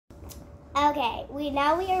Okay,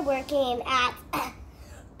 now we are working at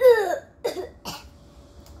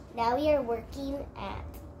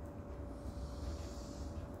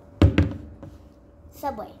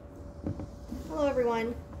Subway. Hello,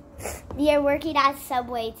 everyone. We are working at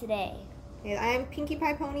Subway today. Okay, I am Pinkie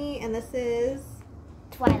Pie Pony, and this is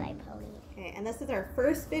Twilight Pony. Okay, and this is our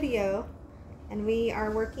first video, and we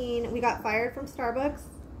are working. We got fired from Starbucks,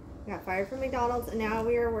 we got fired from McDonald's, and now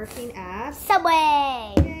we are working at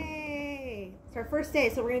Subway. Yay! It's our first day,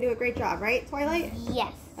 so we're gonna do a great job, right, Twilight?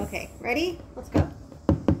 Yes. Okay, ready? Let's go.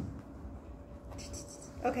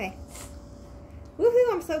 Okay.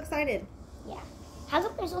 Woohoo! I'm so excited. Yeah. How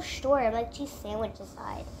come there's no store? I'm like cheese sandwich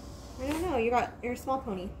aside. I don't know. You're a small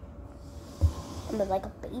pony. I'm like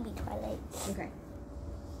a baby Twilight. Okay.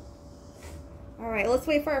 All right. Let's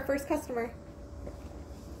wait for our first customer.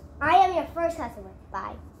 I am your first customer.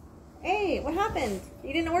 Bye. Hey, what happened?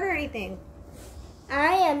 You didn't order anything.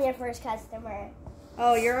 I am your first customer.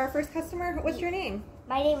 Oh, you're our first customer? What's your name?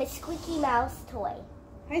 My name is Squeaky Mouse Toy.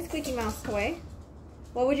 Hi, Squeaky Mouse Toy.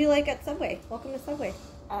 What would you like at Subway? Welcome to Subway.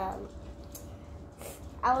 I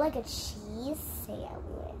would like a cheese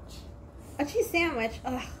sandwich. A cheese sandwich?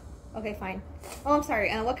 Ugh. Okay, fine. Oh, I'm sorry.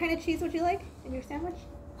 What kind of cheese would you like in your sandwich?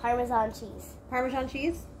 Parmesan cheese. Parmesan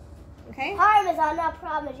cheese? Okay. Parmesan, not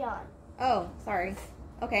Parmesan. Oh, sorry.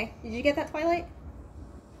 Okay. Did you get that, Twilight?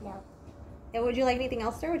 No. And would you like anything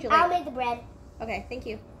else, sir? Would you like? I'll make the bread. Okay, thank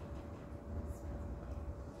you.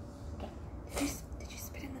 Okay. Did you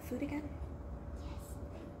spit in the food again? Yes.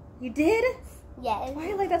 You did? Yes.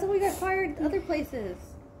 Twilight, that's why we got fired other places.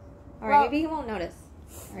 All right, Well, maybe he won't notice.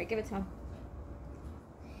 All right, give it to him.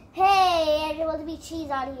 Hey, there's supposed to be cheese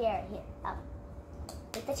on here. Here,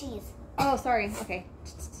 get the cheese. Oh, sorry. Okay.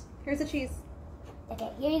 Here's the cheese.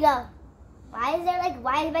 Okay, here you go. Why is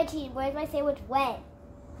my cheese? Where's my sandwich wet?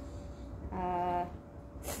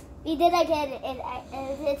 We did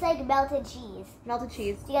it's like melted cheese. Melted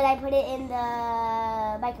cheese. Because I put it in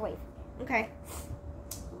the microwave. Okay.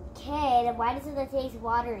 Okay, then why does it taste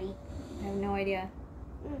watery? I have no idea.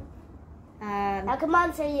 Now come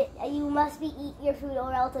on, sir, you must eat your food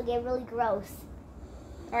or else it'll get really gross.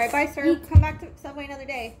 All right, bye, sir. Come back to Subway another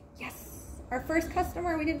day. Yes, our first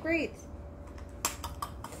customer. We did great.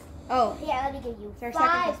 Oh, yeah, let me give you our second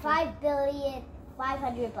customer.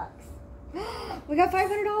 $5,500,000,000. We got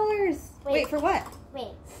 $500. Wait, for what?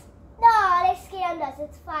 Wait. No, they scammed us.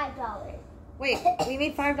 It's $5. Wait, we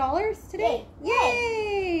made $5 today?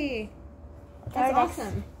 Yay! That's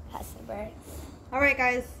awesome. Customer. All right,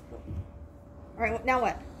 guys. All right, now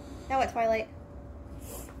what? Now what, Twilight?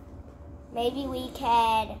 Maybe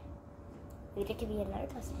there could be another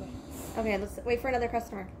customer. Okay, let's wait for another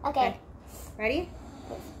customer. Okay. Ready?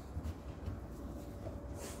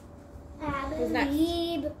 Who's next?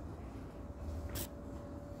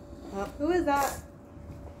 Oh, who is that?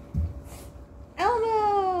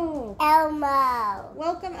 Elmo! Elmo.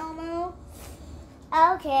 Welcome, Elmo.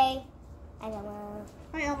 Okay. Hi, Elmo.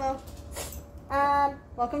 Hi, Elmo.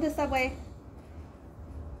 Welcome to Subway.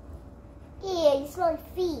 Yeah, you smell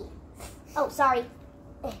like feet. Oh, sorry.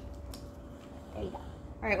 There you go.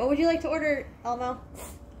 All right, what would you like to order, Elmo?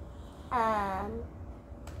 I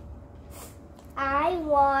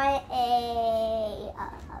want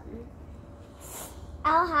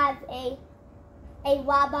I'll have a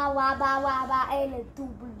waba waba waba and a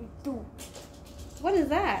doobly doo. What is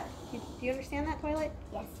that? Do you understand that, Twilight?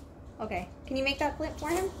 Yes. Okay. Can you make that flip for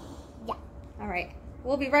him? Yeah. All right.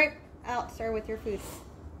 We'll be right out, sir, with your food.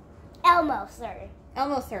 Elmo, sir.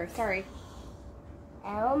 Elmo, sir. Sorry.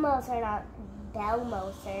 Elmo, sir, not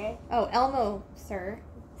Belmo, sir. Oh, Elmo, sir.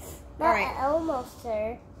 Not all right. Elmo,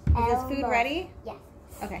 sir. Is this food ready? Yes.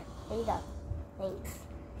 Okay. There you go. Thanks.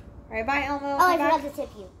 All right. Bye, Elmo. Oh, I forgot to tip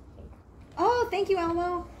you. Oh, thank you,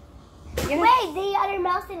 Elmo. Wait, the other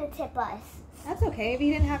mouse didn't tip us. That's okay. If he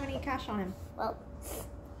didn't have any cash on him. Well.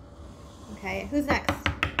 Okay. Who's next?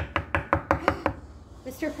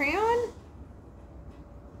 Mr. Crayon?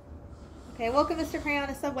 Okay. Welcome, Mr. Crayon,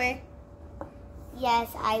 to Subway.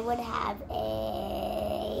 Yes, I would have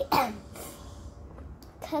a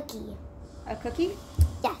cookie. A cookie?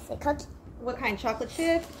 Yes, a cookie. What kind? Chocolate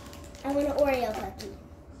chip? I want an Oreo cookie.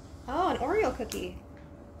 Oh, an Oreo cookie.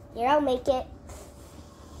 Here, I'll make it.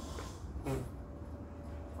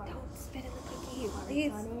 Don't spit in the cookie,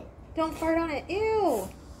 please. Don't fart on it. Ew.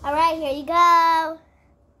 All right, here you go.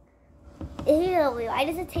 Ew, why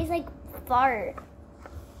does it taste like fart?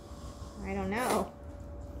 I don't know.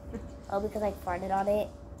 Oh, because I farted on it?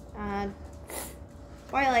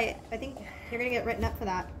 Twilight, I think you're going to get written up for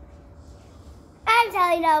that. I'm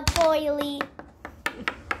telling you, Poily.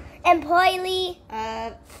 And Poily.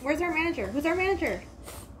 Where's our manager? Who's our manager?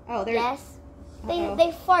 Oh, there. Yes. Uh-oh.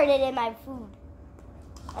 They farted in my food.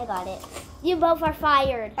 I got it. You both are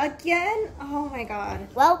fired. Again? Oh my god.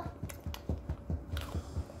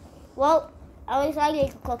 Well, at least I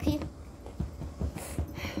get a cookie.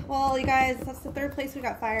 Well, you guys, that's the third place we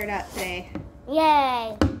got fired at today.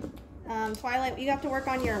 Yay. Twilight, you have to work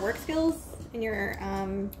on your work skills and your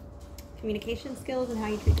communication skills and how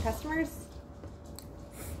you treat customers.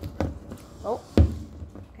 Oh.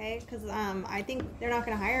 Okay, because I think they're not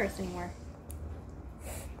going to hire us anymore.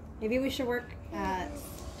 Maybe we should work at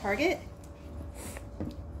Target.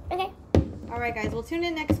 Okay. All right, guys, we'll tune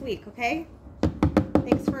in next week, okay?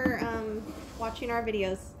 Thanks for watching our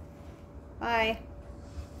videos. Bye.